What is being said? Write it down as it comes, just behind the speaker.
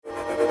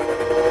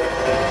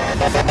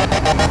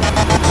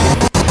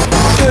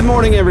Good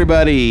morning,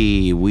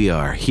 everybody. We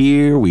are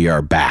here. We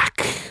are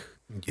back.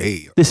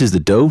 Yeah. This is The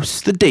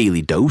Dose, the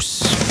Daily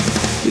Dose.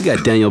 We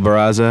got Daniel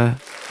Barraza,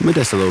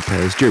 Modesto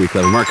Lopez, Jeremy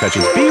Clever, Mark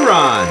Hutchins,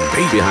 B-Ron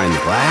behind the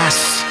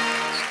glass.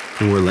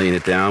 And we're laying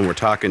it down. We're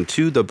talking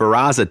to the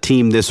Barraza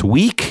team this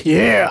week.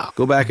 Yeah.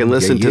 Go back and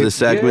listen to the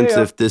segments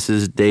if this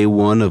is day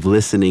one of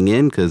listening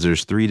in, because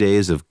there's 3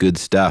 days of good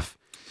stuff.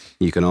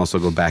 You can also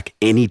go back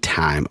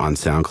anytime on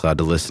SoundCloud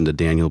to listen to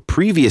Daniel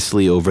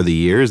previously over the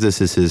years. This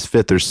is his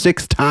 5th or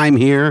 6th time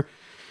here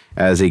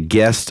as a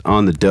guest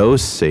on The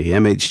Dose, a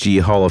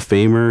MHG Hall of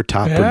Famer,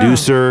 top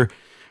producer,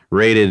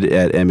 rated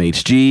at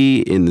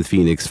MHG in the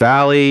Phoenix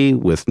Valley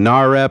with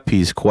NAREP.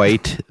 He's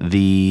quite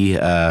the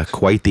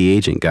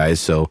agent,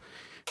 guys. So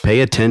pay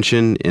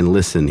attention and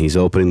listen. He's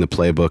opening the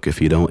playbook. If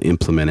you don't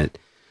implement it,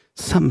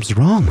 something's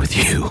wrong with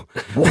you.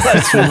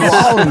 What's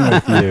wrong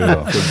with you?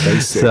 The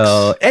basics.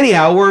 So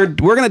anyhow, we're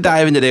going to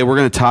dive in today. We're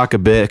going to talk a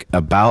bit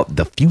about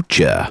the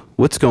future.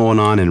 What's going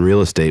on in real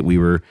estate? We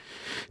were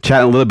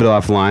chatting a little bit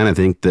offline. I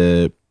think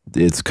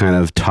it's kind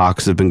of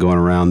talks have been going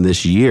around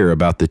this year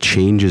about the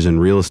changes in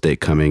real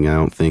estate coming. I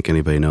don't think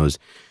anybody knows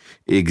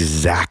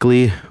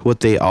exactly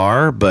what they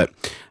are, but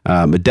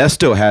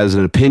Modesto has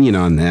an opinion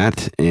on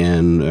that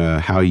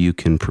and how you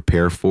can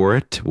prepare for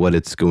it, what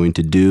it's going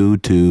to do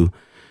to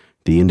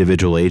the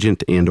individual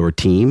agent and or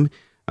team.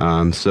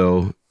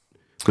 So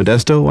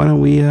Modesto, why don't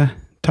we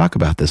talk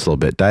about this a little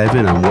bit? Dive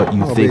in on what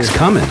you think's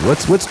coming.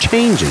 What's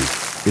changing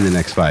in the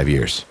next 5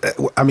 years?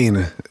 I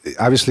mean,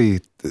 obviously,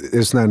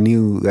 it's not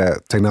new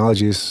that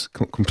technology is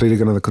completely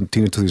going to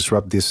continue to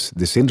disrupt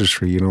this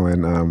industry,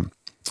 and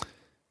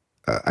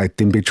I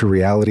think virtual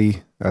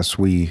reality is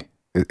going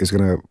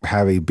to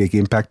have a big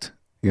impact,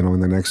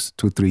 in the next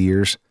 2-3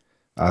 years.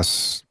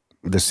 As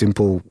the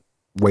simple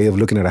way of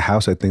looking at a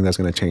house, I think that's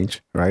going to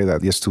change, right?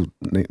 That just to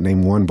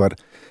name one, but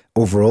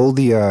overall,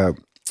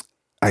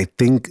 I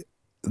think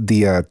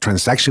the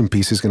transaction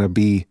piece is going to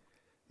be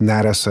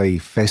not as a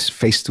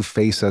face to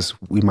face as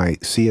we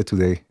might see it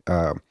today.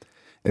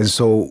 And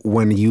so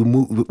when you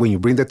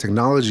bring the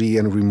technology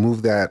and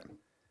remove that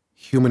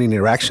human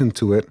interaction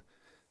to it,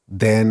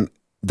 then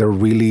there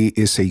really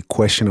is a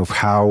question of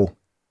how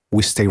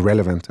we stay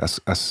relevant as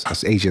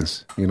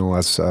agents,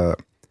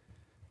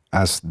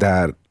 as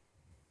that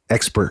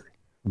expert,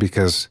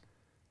 because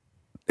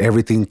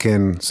everything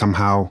can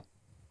somehow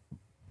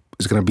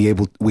we're going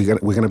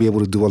to be able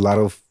to do a lot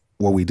of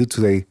what we do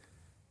today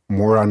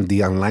more on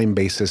the online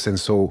basis. And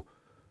so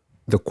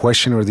the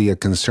question or the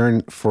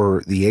concern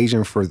for the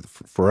agent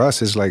for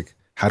us is like,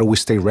 how do we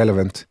stay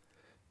relevant,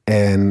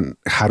 and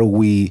how do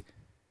we,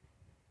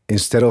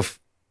 instead of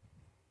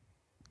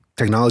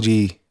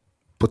technology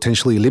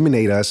potentially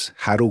eliminate us,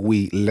 how do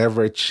we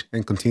leverage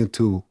and continue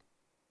to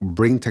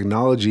bring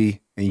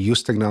technology and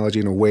use technology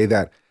in a way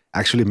that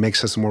actually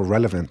makes us more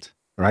relevant,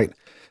 right?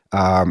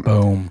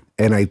 Boom.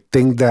 And I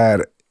think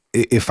that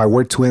if I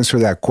were to answer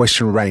that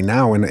question right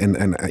now, and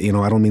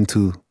I don't mean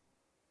to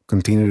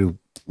continue to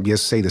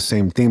just say the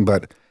same thing,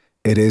 but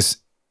it is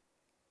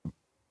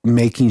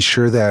making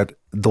sure that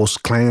those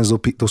clients,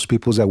 those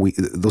people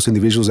those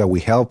individuals that we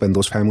help, and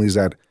those families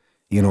that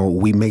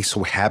we make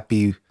so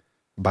happy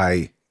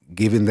by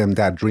giving them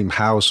that dream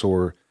house,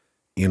 or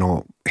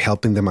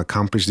helping them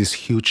accomplish this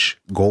huge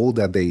goal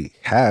that they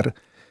had,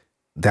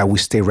 that we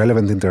stay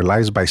relevant in their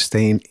lives by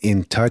staying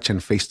in touch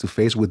and face to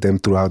face with them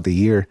throughout the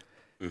year.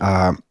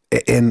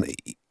 And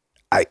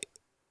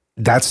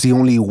that's the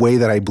only way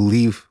that I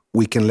believe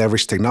we can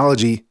leverage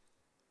technology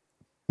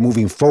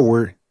moving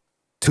forward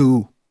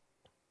to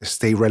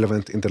stay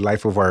relevant in the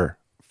life of our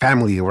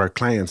family, of our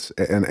clients.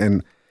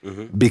 And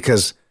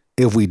because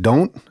if we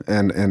don't,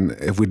 and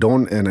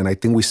I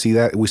think we've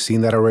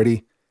seen that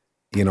already,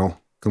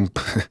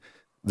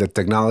 the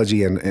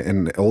technology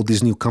and all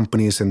these new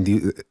companies and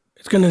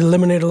it's going to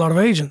eliminate a lot of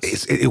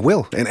agents. It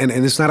will, and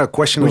it's not a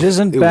question which of,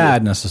 isn't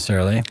bad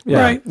necessarily,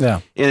 Right?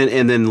 Yeah,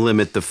 And then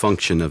limit the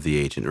function of the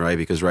agent, right?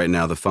 Because right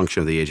now the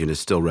function of the agent is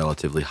still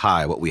relatively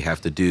high. What we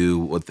have to do,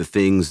 what the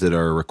things that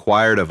are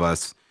required of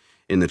us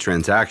in the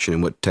transaction,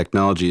 and what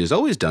technology has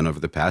always done over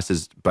the past,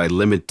 is by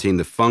limiting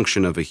the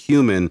function of a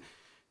human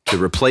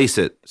to replace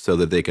it so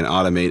that they can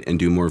automate and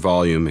do more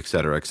volume, et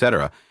cetera, et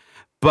cetera.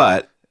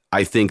 But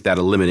I think that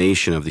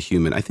elimination of the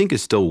human, I think,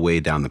 is still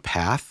way down the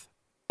path.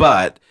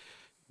 But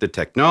the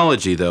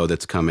technology, though,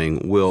 that's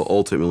coming will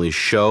ultimately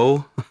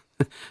show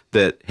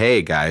that,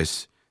 hey,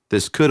 guys,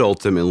 this could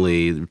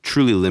ultimately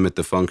truly limit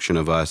the function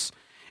of us.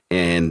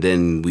 And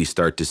then we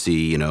start to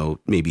see,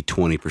 maybe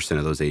 20%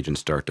 of those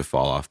agents start to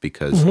fall off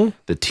because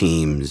the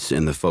teams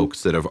and the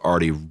folks that have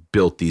already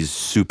built these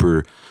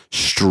super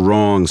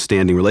strong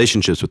standing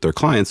relationships with their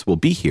clients will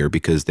be here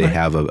because they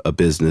have a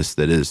business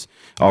that is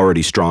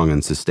already strong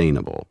and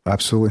sustainable.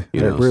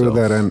 Absolutely. I agree with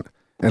that.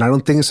 And I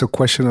don't think it's a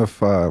question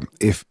of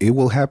if it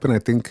will happen. I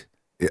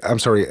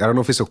don't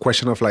know if it's a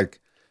question of like,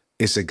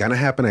 is it going to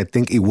happen? I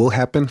think it will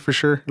happen for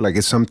sure. Like,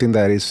 it's something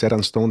that is set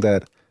on stone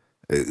that,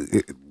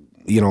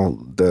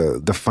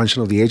 the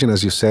function of the agent,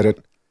 as you said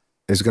it,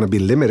 is going to be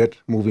limited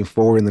moving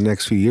forward in the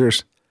next few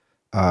years.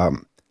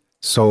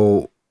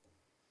 So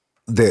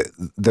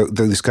the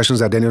discussions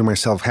that Daniel and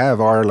myself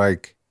have are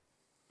like,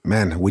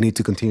 man, we need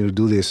to continue to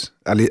do this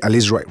at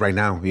least right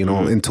now,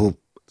 until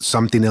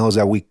something else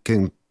that we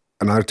can,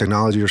 another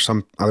technology or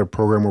some other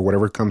program or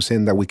whatever comes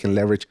in that we can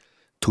leverage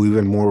to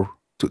even more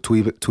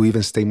to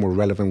even stay more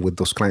relevant with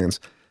those clients,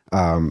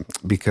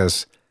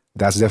 because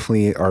that's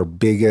definitely our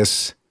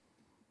biggest,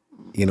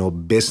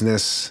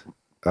 business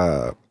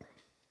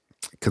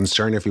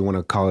concern, if you want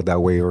to call it that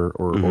way, or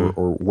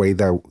way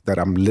that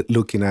I'm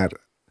looking at.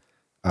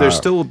 There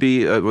still will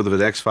be, over the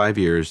next 5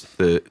 years,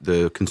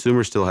 the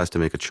consumer still has to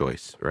make a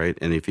choice, right?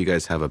 And if you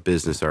guys have a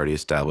business already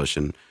established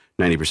and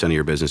 90% of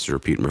your business is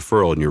repeat and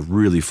referral, and you're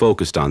really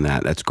focused on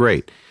that, that's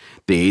great.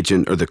 The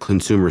agent or the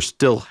consumer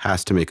still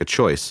has to make a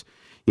choice.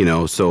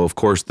 So of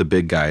course the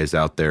big guys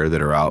out there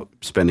that are out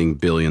spending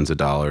billions of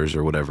dollars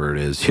or whatever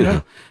it is,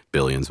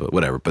 billions,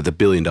 whatever. But the $1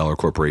 billion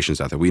corporations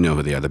out there, we know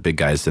who they are. The big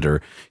guys that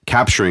are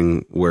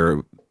capturing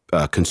where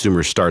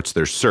consumer starts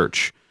their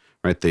search,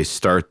 right? They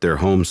start their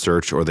home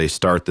search or they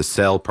start the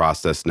sale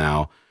process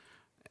now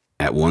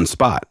at one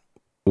spot.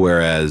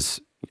 Whereas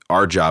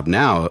our job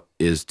now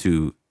is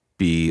to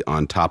be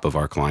on top of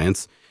our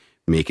clients,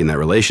 making that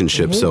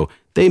relationship. Mm-hmm. So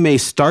they may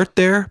start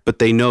there, but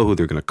they know who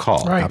they're going to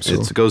call. Right.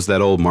 It goes that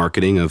old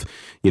marketing of,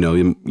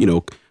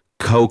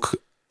 Coke,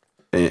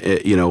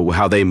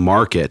 how they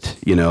market,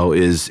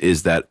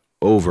 is that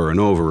over and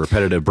over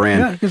repetitive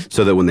brand,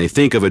 so that when they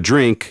think of a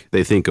drink,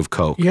 they think of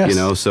Coke. Yes.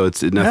 So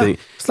it's nothing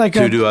it's like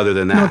to do other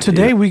than that.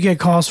 Today we get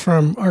calls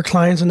from our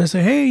clients and they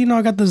say, hey,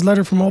 I got this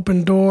letter from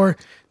Open Door.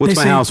 What's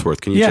my house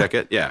worth? Can you check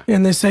it? Yeah.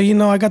 And they say,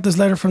 I got this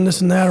letter from this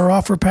and that, or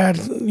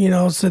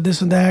OfferPad, said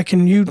this and that.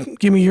 Can you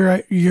give me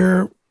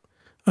your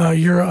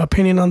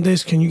opinion on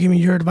this? Can you give me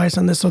your advice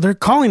on this? So they're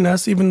calling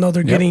us, even though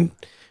they're getting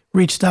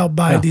reached out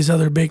by these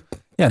other big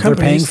companies. They're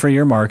paying for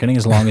your marketing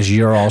as long as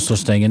you're also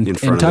staying in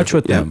touch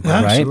with them,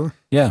 right? Absolutely.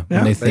 Yeah.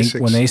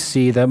 When they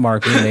see that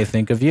marketing, they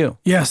think of you.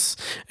 Yes.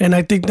 And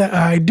I think that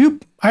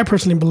I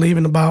personally believe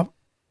in about,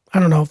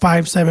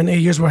 5, 7, 8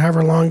 years,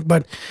 whatever long,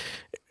 but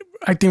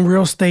I think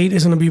real estate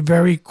is going to be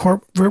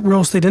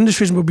real estate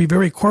industries will be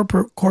very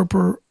corporate,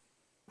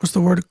 what's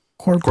the word?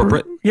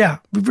 Corporate? Yeah,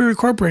 be very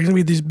corporate. It's going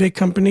to be these big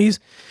companies,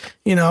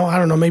 I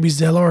don't know, maybe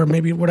Zillow or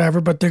maybe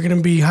whatever, but they're going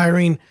to be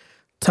hiring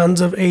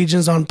tons of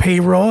agents on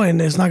payroll, and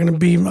it's not going to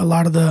be a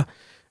lot of and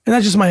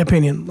that's just my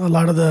opinion, a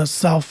lot of the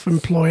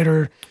self-employed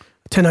or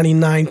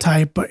 1099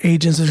 type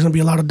agents. There's going to be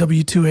a lot of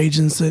W-2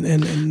 agents.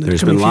 And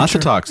there's been lots of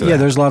talks of that.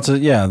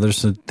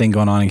 There's a thing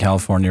going on in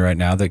California right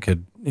now that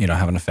could,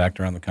 have an effect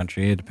around the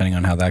country, depending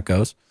on how that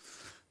goes.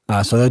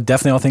 So they're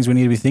definitely all things we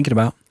need to be thinking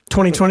about.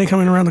 2020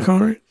 coming around the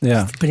corner.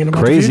 Yeah. Thinking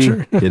about Crazy.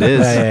 the future. It is.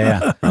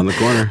 Yeah. Around the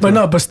corner.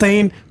 But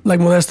staying, like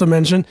Modesto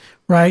mentioned,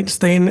 right?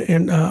 Staying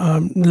and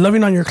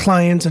loving on your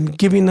clients and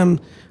giving them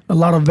a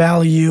lot of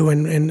value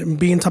and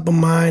being top of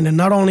mind, and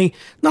not only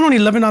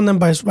loving on them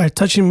by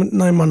touching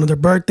them on their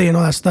birthday and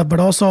all that stuff,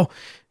 but also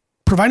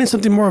providing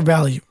something more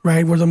value,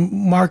 right? Where the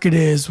market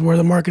is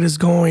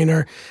going,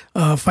 or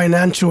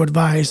financial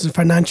advice and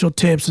financial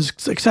tips,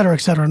 et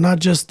cetera, not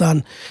just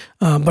on,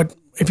 but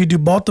if you do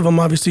both of them,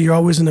 obviously you're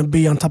always going to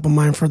be on top of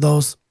mind for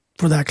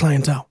that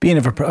clientele. Being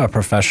a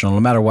professional, no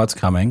matter what's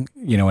coming,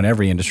 in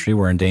every industry,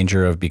 we're in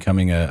danger of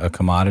becoming a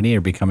commodity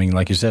or becoming,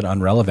 like you said,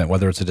 unrelevant,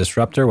 whether it's a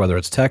disruptor, whether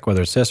it's tech,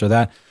 whether it's this or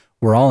that.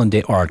 We're all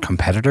or our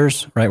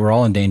competitors, right? We're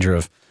all in danger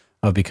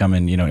of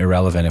becoming,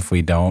 irrelevant if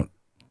we don't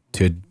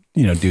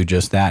do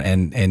just that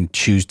and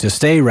choose to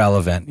stay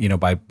relevant,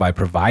 by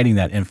providing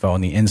that info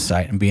and the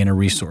insight and being a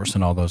resource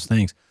and all those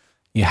things.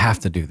 You have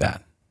to do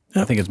that.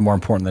 Yep. I think it's more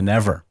important than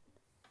ever.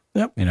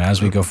 Yep.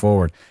 As we go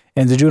forward,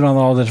 and to do it on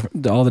all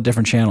the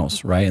different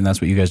channels, right? And that's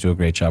what you guys do a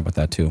great job with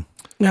that too.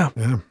 Yeah.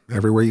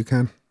 Everywhere you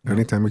can,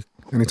 anytime you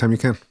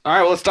can. All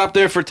right, well, let's stop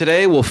there for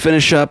today. We'll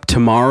finish up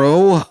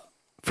tomorrow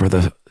for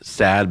the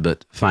sad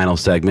but final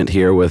segment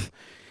here with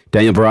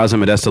Daniel Barraza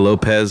and Modesto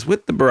Lopez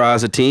with the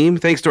Barraza team.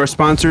 Thanks to our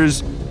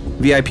sponsors,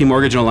 VIP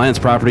Mortgage and Alliance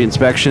Property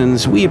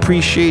Inspections. We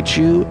appreciate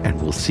you,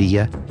 and we'll see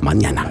you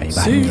mañana.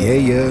 See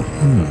you.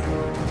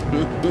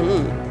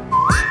 Yeah.